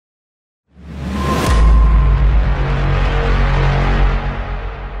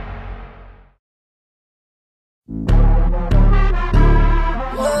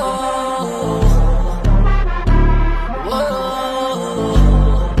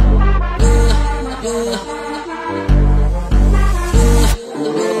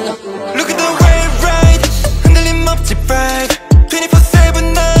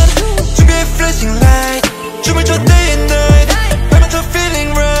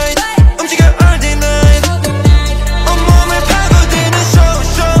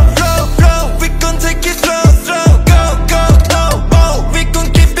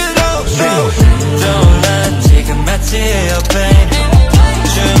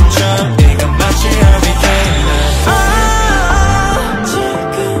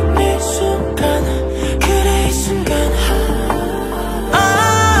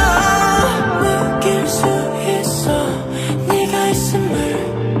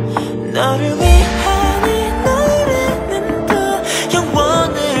너를 위한 이 노래는 또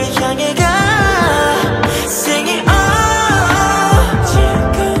영원을 향해 가 Singing oh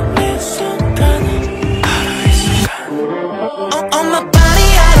지금 이 순간은 바로 이 순간 On my body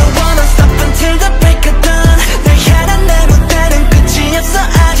I don't wanna stop until the break of dawn 널 향한 내 무대는 끝이 없어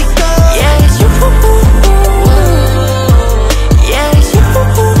아직도 Yeah it's you Yeah it's you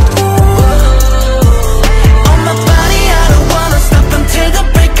On my body I don't wanna stop until the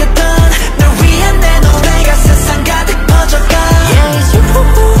break of dawn 널 위한 내 노래가 세상 가득 퍼져가 Yeah it's you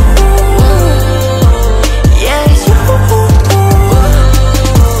Yeah it's you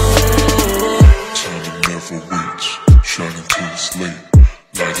Time never waits, shining till it's late.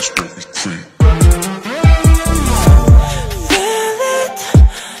 Light is what we create.